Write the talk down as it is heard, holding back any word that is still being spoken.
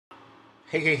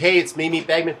Hey, it's me,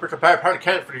 Meatbag McMurka, part of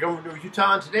candidate for the government of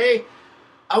Utah, and today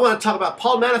I want to talk about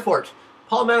Paul Manafort.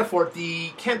 Paul Manafort,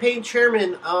 the campaign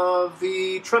chairman of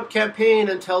the Trump campaign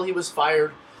until he was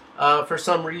fired for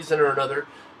some reason or another.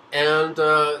 And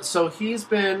so he's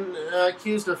been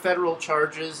accused of federal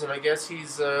charges, and I guess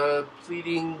he's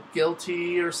pleading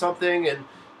guilty or something,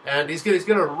 and he's going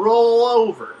to roll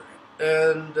over.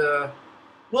 And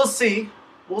we'll see.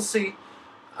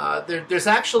 There's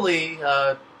actually...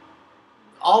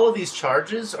 all of these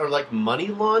charges are like money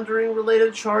laundering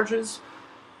related charges,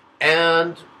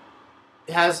 and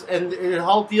it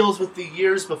all deals with the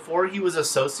years before he was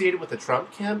associated with the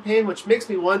Trump campaign, which makes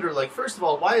me wonder, like, first of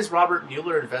all, why is Robert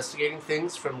Mueller investigating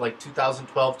things from like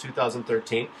 2012,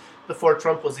 2013, before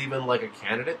Trump was even like a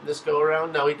candidate in this go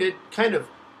around? Now, he did kind of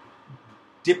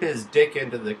dip his dick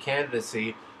into the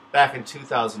candidacy back in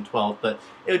 2012, but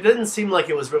it didn't seem like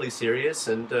it was really serious,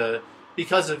 and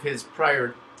because of his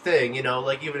prior thing, you know,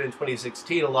 like even in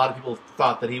 2016, a lot of people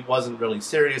thought that he wasn't really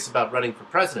serious about running for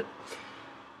president.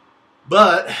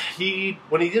 But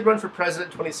when he did run for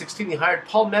president in 2016, he hired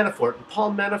Paul Manafort, and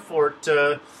Paul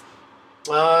Manafort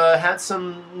had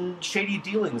some shady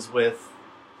dealings with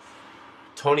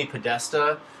Tony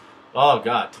Podesta. Oh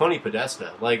God, Tony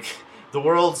Podesta, like the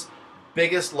world's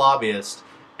biggest lobbyist,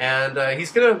 and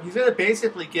he's gonna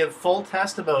basically give full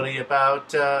testimony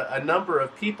about a number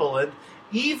of people, and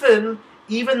even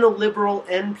the liberal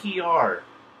NPR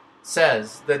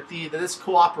says that this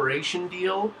cooperation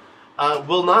deal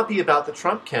will not be about the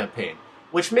Trump campaign,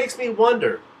 which makes me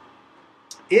wonder,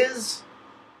 is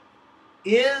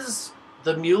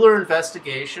the Mueller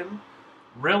investigation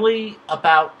really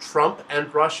about Trump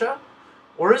and Russia?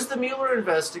 Or is the Mueller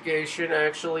investigation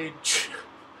actually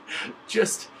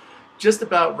just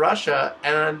about Russia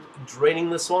and draining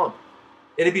the swamp?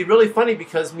 It'd be really funny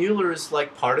because Mueller is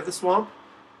like part of the swamp.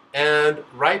 And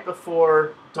right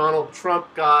before Mueller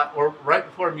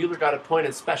got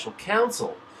appointed special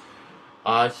counsel,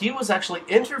 he was actually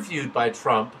interviewed by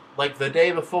Trump, like the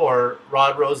day before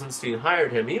Rod Rosenstein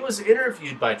hired him. He was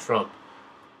interviewed by Trump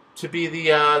to be the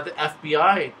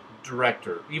FBI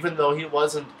director, even though he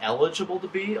wasn't eligible to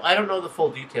be. I don't know the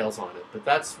full details on it, but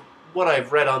that's what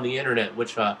I've read on the internet,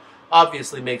 which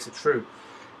obviously makes it true.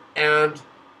 And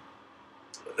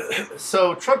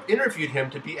so Trump interviewed him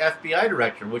to be FBI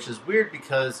director, which is weird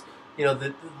because, you know,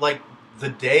 the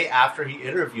day after he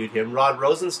interviewed him, Rod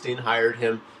Rosenstein hired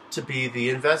him to be the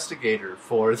investigator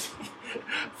for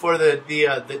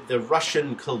the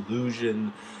Russian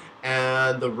collusion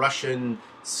and the Russian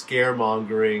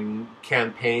scaremongering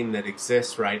campaign that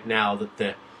exists right now, that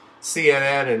the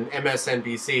CNN and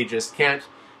MSNBC just can't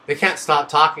stop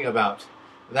talking about.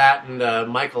 That and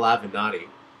Michael Avenatti.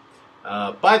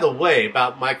 By the way,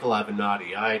 about Michael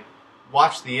Avenatti, I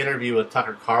watched the interview with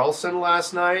Tucker Carlson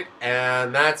last night,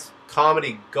 and that's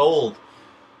comedy gold.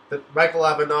 That Michael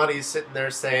Avenatti is sitting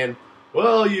there saying,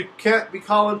 "Well, you can't be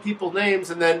calling people names,"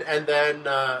 and then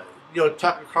you know,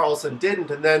 Tucker Carlson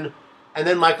didn't, and then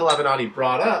Michael Avenatti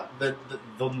brought up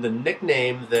the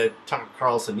nickname that Tucker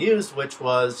Carlson used, which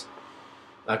was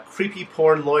a creepy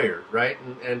porn lawyer, right?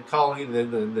 And calling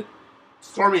the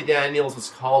Stormy Daniels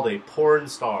was called a porn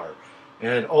star.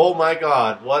 And oh my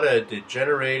God, what a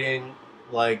degenerating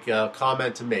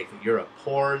comment to make, that you're a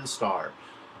porn star.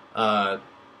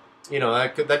 You know,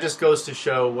 that just goes to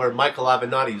show where Michael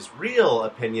Avenatti's real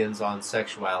opinions on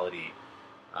sexuality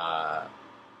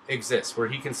exist, where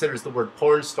he considers the word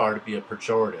porn star to be a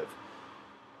pejorative.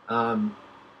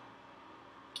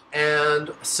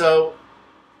 And so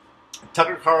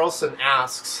Tucker Carlson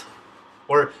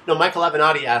Michael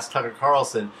Avenatti asked Tucker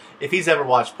Carlson if he's ever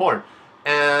watched porn.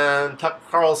 And Tucker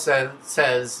Carlson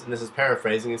says, and this is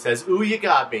paraphrasing, he says, "Ooh, you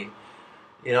got me.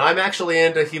 You know, I'm actually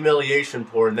into humiliation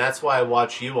porn. That's why I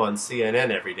watch you on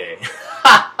CNN every day."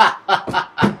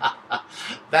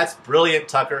 That's brilliant,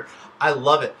 Tucker. I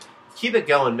love it. Keep it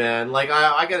going, man. Like,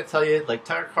 I got to tell you, like,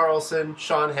 Tucker Carlson,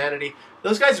 Sean Hannity,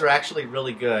 those guys are actually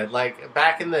really good. Like,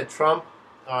 back in the Trump,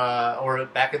 or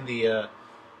back in the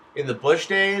Bush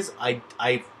days,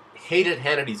 I hated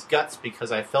Hannity's guts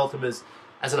because I felt him as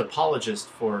an apologist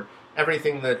for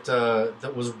everything that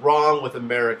was wrong with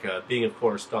America, being of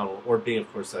course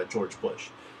George Bush.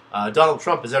 Donald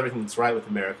Trump is everything that's right with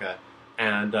America,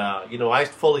 and you know, I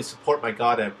fully support my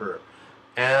God Emperor.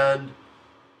 And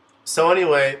so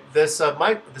anyway, this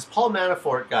Paul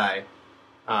Manafort guy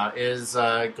is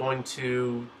going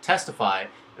to testify,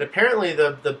 and apparently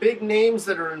the big names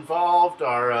that are involved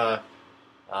are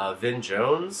Van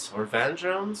Jones. Is that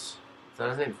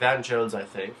his name? Van Jones, I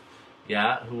think.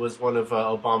 Yeah, who was one of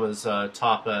Obama's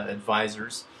top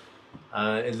advisors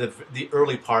in the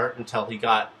early part, until he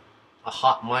got a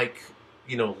hot mic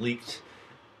leaked.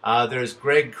 There's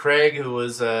Greg Craig, who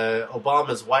was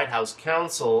Obama's White House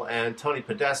counsel, and Tony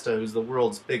Podesta, who's the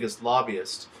world's biggest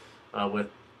lobbyist, with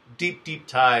deep, deep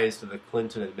ties to the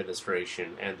Clinton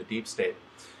administration and the deep state.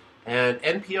 And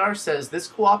NPR says this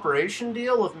cooperation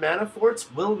deal with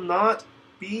Manafort's will not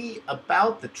be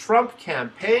about the Trump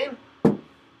campaign.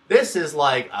 This is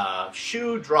like a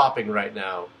shoe dropping right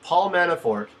now. Paul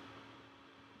Manafort,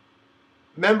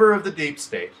 member of the deep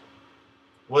state,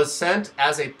 was sent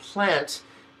as a plant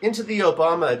into the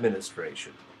Obama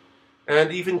administration.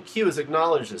 And even Q has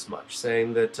acknowledged as much,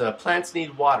 saying that plants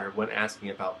need water when asking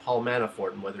about Paul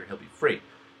Manafort and whether he'll be free.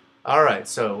 All right,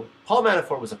 so Paul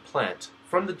Manafort was a plant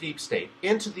from the deep state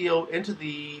into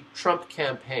the Trump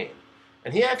campaign.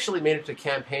 And he actually made it to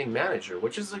campaign manager,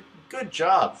 which is a good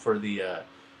job for the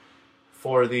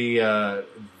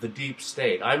deep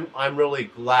state. I'm really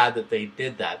glad that they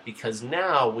did that, because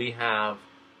now we have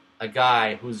a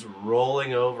guy who's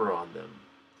rolling over on them.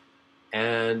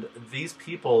 And these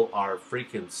people are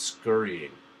freaking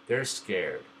scurrying. They're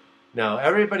scared. Now,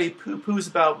 everybody poo-poos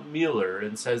about Mueller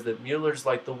and says that Mueller's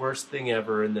like the worst thing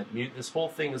ever and that this whole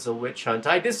thing is a witch hunt.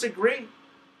 I disagree.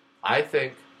 I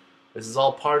think this is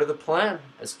all part of the plan,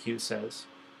 as Q says.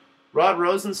 Rod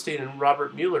Rosenstein and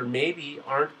Robert Mueller maybe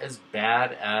aren't as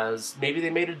bad as... Maybe they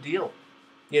made a deal.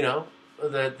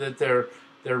 That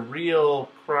their real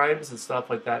crimes and stuff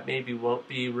like that maybe won't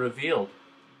be revealed,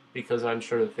 because I'm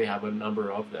sure that they have a number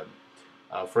of them.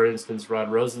 For instance, Rod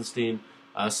Rosenstein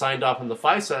signed off on the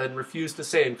FISA and refused to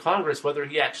say in Congress whether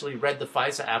he actually read the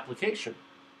FISA application.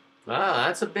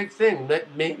 That's a big thing.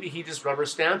 That maybe he just rubber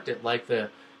stamped it like the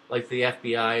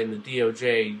FBI and the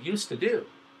DOJ used to do.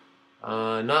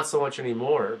 Not so much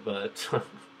anymore, but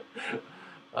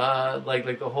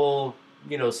like the whole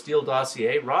Steele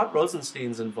dossier. Rod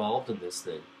Rosenstein's involved in this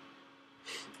thing.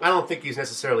 I don't think he's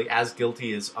necessarily as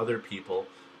guilty as other people,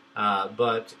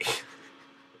 but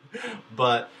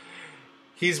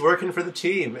he's working for the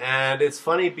team, and it's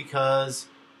funny because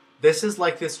this is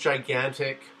like this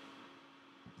gigantic.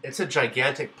 It's a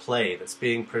gigantic play that's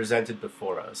being presented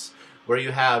before us, where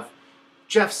you have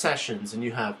Jeff Sessions and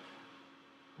you have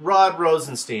Rod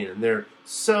Rosenstein, and they're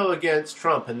so against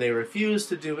Trump, and they refuse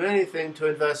to do anything to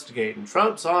investigate. And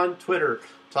Trump's on Twitter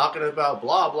talking about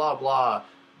blah, blah, blah.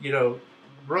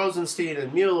 Rosenstein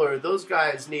and Mueller, those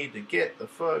guys need to get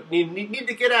need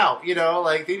to get out.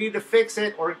 Like they need to fix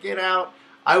it or get out.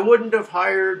 I wouldn't have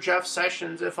hired Jeff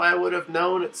Sessions if I would have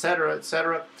known, etc.,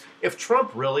 etc. If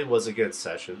Trump really was against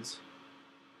Sessions,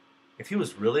 if he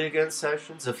was really against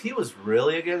Sessions, if he was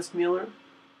really against Mueller,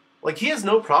 like he has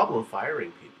no problem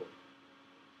firing people.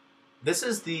 This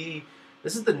is the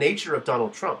nature of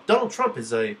Donald Trump. Donald Trump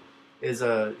he's a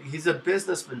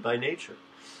businessman by nature.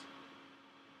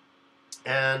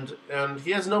 And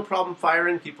he has no problem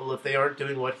firing people if they aren't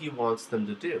doing what he wants them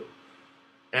to do.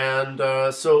 And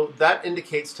so that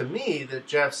indicates to me that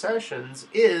Jeff Sessions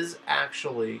is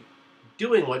actually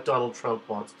doing what Donald Trump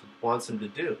wants him to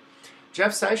do.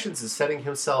 Jeff Sessions is setting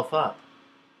himself up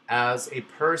as a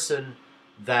person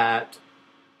that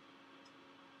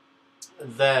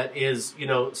is,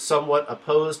 somewhat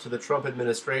opposed to the Trump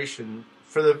administration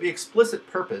for the explicit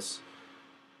purpose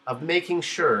of making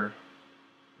sure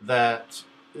that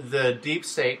the deep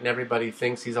state and everybody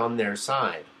thinks he's on their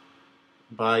side.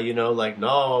 By,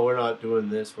 no, we're not doing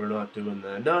this, we're not doing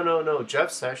that. No.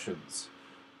 Jeff Sessions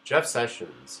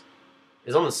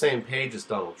is on the same page as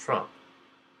Donald Trump.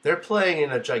 They're playing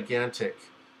in a gigantic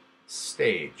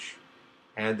stage,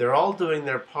 and they're all doing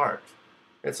their part.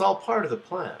 It's all part of the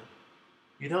plan.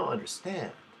 You don't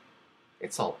understand.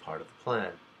 It's all part of the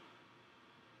plan.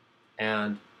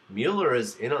 And Mueller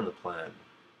is in on the plan.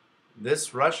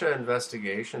 This Russia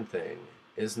investigation thing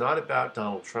is not about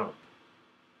Donald Trump.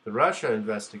 The Russia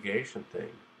investigation thing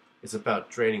is about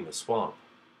draining the swamp.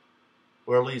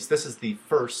 Or at least this is the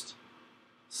first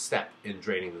step in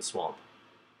draining the swamp.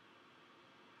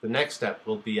 The next step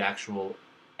will be actual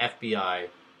FBI,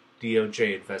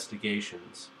 DOJ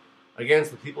investigations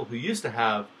against the people who used to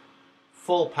have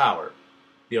full power.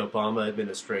 The Obama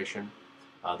administration,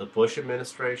 the Bush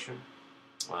administration.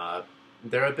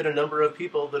 There have been a number of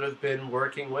people that have been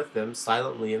working with them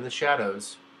silently in the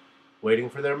shadows,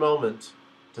 waiting for their moment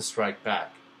to strike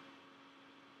back.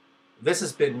 This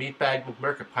has been Meatbag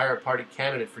McMurka, Pirate Party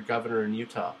candidate for governor in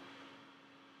Utah.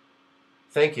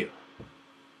 Thank you.